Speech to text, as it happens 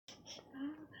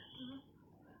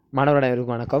மாணவர்கள்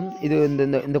அனைவருக்கும் வணக்கம். இது இந்த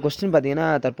இந்த இந்த கொஸ்டின் பார்த்தீங்கன்னா,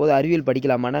 தற்போது அறிவியல்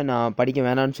படிக்கலாமான்னா, நான் படிக்க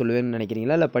வேணான்னு சொல்லுவேன்னு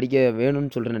நினைக்கிறீங்களா? இல்லை படிக்க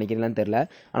வேணும்னு சொல்கிறேன்னு நினைக்கிறீங்களான்னு தெரில.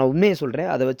 ஆனால் உண்மையை சொல்கிறேன்.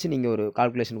 அதை வச்சு நீங்கள் ஒரு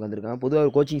கால்குலேஷனுக்கு வந்திருக்காங்க. பொதுவாக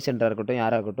ஒரு கோச்சிங் சென்டராக இருக்கட்டும்,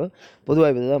 யாராக இருக்கட்டும்,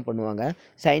 பொதுவாக இது தான் பண்ணுவாங்க.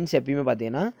 சயின்ஸ் எப்பயுமே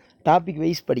பார்த்தீங்கன்னா, டாபிக்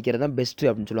வைஸ் படிக்கிறது தான் பெஸ்ட்டு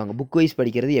அப்படின்னு சொல்லுவாங்க. புக் வைஸ்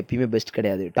படிக்கிறது எப்பயுமே பெஸ்ட்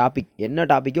கிடையாது. என்ன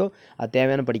டாப்பிக்கோ அது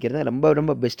தேவையான படிக்கிறது தான் ரொம்ப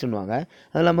ரொம்ப பெஸ்ட்டுன்னுவாங்க.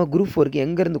 அது இல்லாமல் குரூப் 4க்கு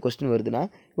எங்கேருந்து கொஸ்டின் வருதுன்னா,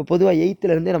 இப்போ பொதுவாக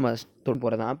 8லேருந்தே நம்ம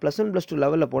போகிறது தான். +1 +2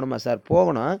 லெவலில் போகணுமா சார்?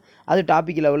 போகணும். அது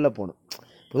டாபிக் லெவலில் போகணும்.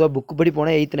 பொதுவாக புக்கு படி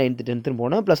போனால் 8th 9th 10th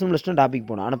போனால் +1 +2 டாபிக்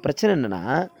போகணும். ஆனால் பிரச்சனை என்னென்னா,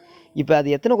 இப்போ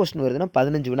அது எத்தனை கொஸ்டின் வருதுன்னா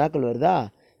 15 வினாக்கள் வருதா?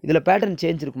 இதில் பேட்டர்ன்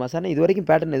சேஞ்ச் இருக்குமா சார்? இது வரைக்கும்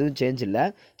பேட்டர்ன் எதுவும் சேஞ்ச் இல்லை.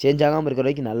 சேஞ்ச் ஆகாமல் இருக்கிற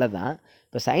வரைக்கும் நல்லது தான்.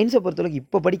 இப்போ சயின்ஸை பொறுத்தவரைக்கும்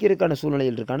இப்போ படிக்கிறதுக்கான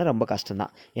சூழ்நிலையில் இருக்கான ரொம்ப கஷ்டம்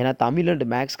தான். ஏன்னா தமிழ் அண்ட்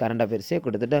மேக்ஸ் கரண்ட் அஃபேர்ஸே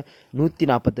கிட்டத்தட்ட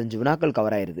 145 வினாக்கள்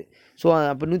கவர் ஆயிடுது. ஸோ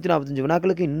அப்போ 145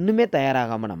 வினாக்களுக்கு இன்னுமே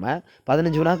தயாராகாமல் நம்ம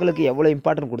 15 வினாக்களுக்கு எவ்வளோ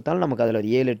இம்பார்ட்டன்ட் கொடுத்தாலும் நமக்கு அதில்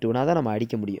ஒரு 7-8 வினா தான் நம்ம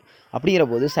அடிக்க முடியும். அப்படிங்கிற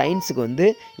போது சயின்ஸுக்கு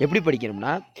எப்படி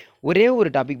படிக்கணும்னா, ஒரே ஒரு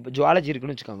டாபிக் ஜுவாலஜி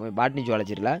இருக்குன்னு வச்சுக்கோங்க. பாட்னி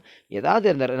ஜுவாலஜியில் ஏதாவது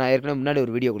இருந்தார். நான் ஏற்கனவே முன்னாடி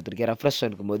ஒரு வீடியோ கொடுத்துருக்கேன். ரெஃப்ரெஷ்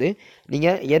இருக்கும்போது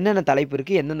நீங்கள் என்னென்ன தலைப்பு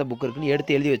இருக்குது, எந்தெந்த புக் இருக்குன்னு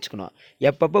எடுத்து எழுதி வச்சுக்கணும்.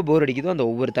 எப்பப்போ போர் அடிக்குதோ அந்த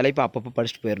ஒவ்வொரு தலைப்பை அப்பப்போ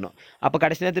படிச்சுட்டு போயிடணும். அப்போ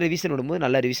கடைசி நேரத்தில் ரிவிஷன் விடும்போது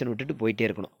நல்லா ரிவிஷன் விட்டுட்டு போயிட்டே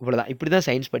இருக்கணும். இவ்வளோதான். இப்படி தான்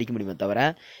சயின்ஸ் படிக்க முடியுமே தவிர,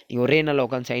 நீங்கள் ஒரே நாளில்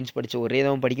உட்காந்து சயின்ஸ் படித்து ஒரே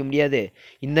தான் படிக்க முடியாது.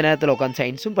 இந்த நேரத்தில் உட்காந்து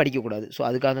சயின்ஸும் படிக்கக்கூடாது. ஸோ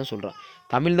அதுக்காக தான் சொல்கிறோம்.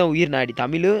 தமிழ் தான் உயிர் நாடி.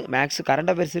 தமிழ் மேக்ஸ்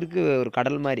கரண்ட் அஃபேர்ஸ் இருக்குது ஒரு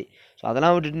கடல் மாதிரி. ஸோ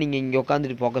அதெல்லாம் விட்டுட்டு நீங்கள் இங்கே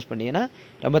உட்காந்துட்டு ஃபோக்கஸ் பண்ணிங்கன்னா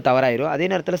ரொம்ப தவறாயிரும். அதே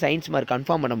நேரத்தில் சயின்ஸ் மார்க்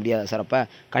கன்ஃபார்ம் பண்ண முடியாது சார். அப்போ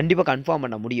கண்டிப்பாக கன்ஃபார்ம்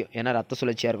பண்ண முடியும். ஏன்னா ரத்த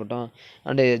சுழற்சியாக இருக்கட்டும்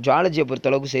அண்டு ஜுவாலஜியை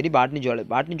பொறுத்தளவுக்கு சரி,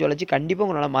 பாட்னி ஜுவாலஜி கண்டிப்பாக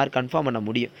உங்களால் மார்க் கன்ஃபார்ம் பண்ண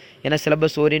முடியும். ஏன்னா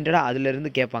சிலபஸ் ஓரியன்டாக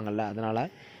அதிலேருந்து கேட்பாங்கல்ல, அதனால்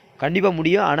கண்டிப்பாக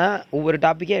முடியும். ஆனால் ஒவ்வொரு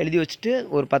டாப்பிக்கே எழுதி வச்சுட்டு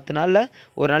ஒரு 10 நாளில்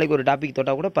ஒரு நாளைக்கு ஒரு டாபிக்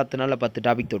தொட்டால் கூட 10 நாளில் 10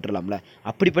 டாபிக் தொட்டுடலாம்ல.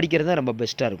 அப்படி படிக்கிறது தான் ரொம்ப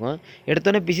பெஸ்ட்டாக இருக்கும்.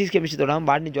 எடுத்தோன்னே பிசிக்ஸ் கெமிஸ்ட்ரி தொடாமல்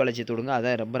பாட்னி ஜுவாலஜி தொடுங்க.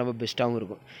 அதான் ரொம்ப ரொம்ப பெஸ்ட்டாகவும்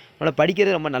இருக்கும். அதனால்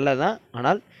படிக்கிறது ரொம்ப நல்லது தான்.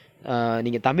 ஆனால்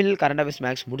நீங்கள் Tamil current affairs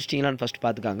maths முடிச்சிட்டிங்களான்னு first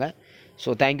பார்த்துக்காங்க. So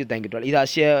thank you twelve. இது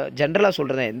ஜென்ரலாக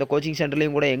சொல்கிறேன். எந்த கோச்சிங்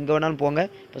சென்டர்லையும் கூட எங்கே வேணாலும் போங்க.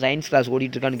 இப்போ சயின்ஸ் கிளாஸ்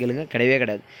ஓடிட்டுருக்கான்னு கேளுங்க, கிடையவே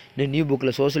கிடையாது. இன்னும் நியூ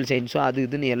புக்கில் சோஷியல் சயின்ஸும் அது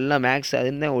இதுன்னு எல்லாம் மேக்ஸ்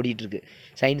அதுன்னு தான் ஓடிட்டுருக்கு.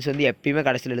 சயின்ஸ் எப்பயுமே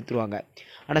கடைசியில் எடுத்துருவாங்க.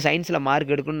 ஆனால் சயின்ஸில்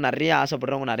மார்க் எடுக்கணும்னு நிறைய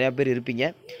ஆசைப்படுறவங்க நிறையா பேர் இருப்பீங்க.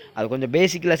 அது கொஞ்சம்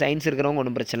பேசிக்கில் சயின்ஸ் இருக்கிறவங்க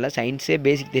ஒன்றும் பிரச்சனை இல்லை. சயின்ஸே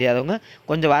பேசிக் தெரியாதவங்க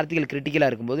கொஞ்சம் வார்த்தைகள் கிரிட்டிக்கலாக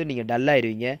இருக்கும்போது நீங்கள்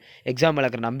டல்லாகிடுவீங்க. எக்ஸாம்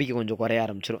இருக்கிற நம்பிக்கை கொஞ்சம் குறைய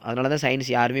ஆரம்பிச்சிடும். அதனால தான்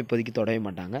சயின்ஸ் யாருமே இப்போதைக்கு தொடவே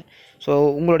மாட்டாங்க. ஸோ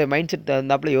உங்களுடைய மைண்ட் செட்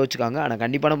தகுந்தாப்பில் யோசிச்சுக்காங்க. ஆனால்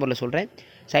கண்டிப்பான முறையில் சொல்கிறேன்,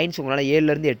 சயின்ஸ் உங்களால்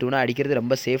 7லேருந்து 8 வினா அடிக்கிறது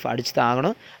ரொம்ப சேஃப். அடிச்சு தான்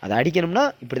ஆகணும். அதை அடிக்கணும்னா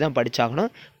இப்படி தான் படித்தாகணும்.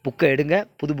 புக்கை எடுங்க,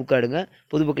 புது புக்கை எடுங்க.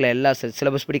 புது புக்கில் எல்லா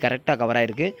சிலபஸ் படி கரெக்டாக கவர்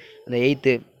ஆகிருக்கு. அந்த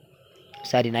 9th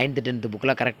 10th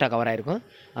புக்கெலாம் கரெக்டாக கவர் ஆகிருக்கும்.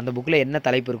 அந்த புக்கில் என்ன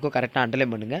தலைப்பு இருக்கோ கரெக்டாக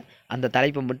அண்டர்லைன் பண்ணுங்கள். அந்த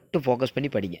தலைப்பை மட்டும் ஃபோக்கஸ் பண்ணி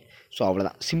படிங்க. ஸோ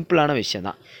அவ்வளோதான், சிம்பிளான விஷயம்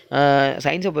தான்.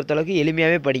 சயின்ஸை பொறுத்தளவுக்கு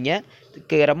எளிமையாகவே படிங்க.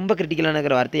 ரொம்ப கிரிட்டிக்கலான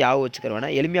இருக்கிற வார்த்தையை யாவும் வச்சுக்கிற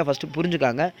வேணாம். எளிமையாக ஃபஸ்ட்டு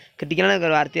புரிஞ்சுக்காங்க. கிரிட்டிக்கலான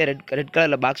இருக்கிற வார்த்தையை ரெட்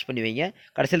கலரில் பாக்ஸ் பண்ணி வைங்க.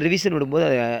 கடைசியில் ரிவிஷன் விடும்போது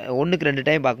 1க்கு 2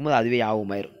 டைம் பார்க்கும்போது அதுவே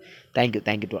யாவும் ஆயிரும். Thank you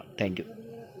twelve. தேங்க்யூ.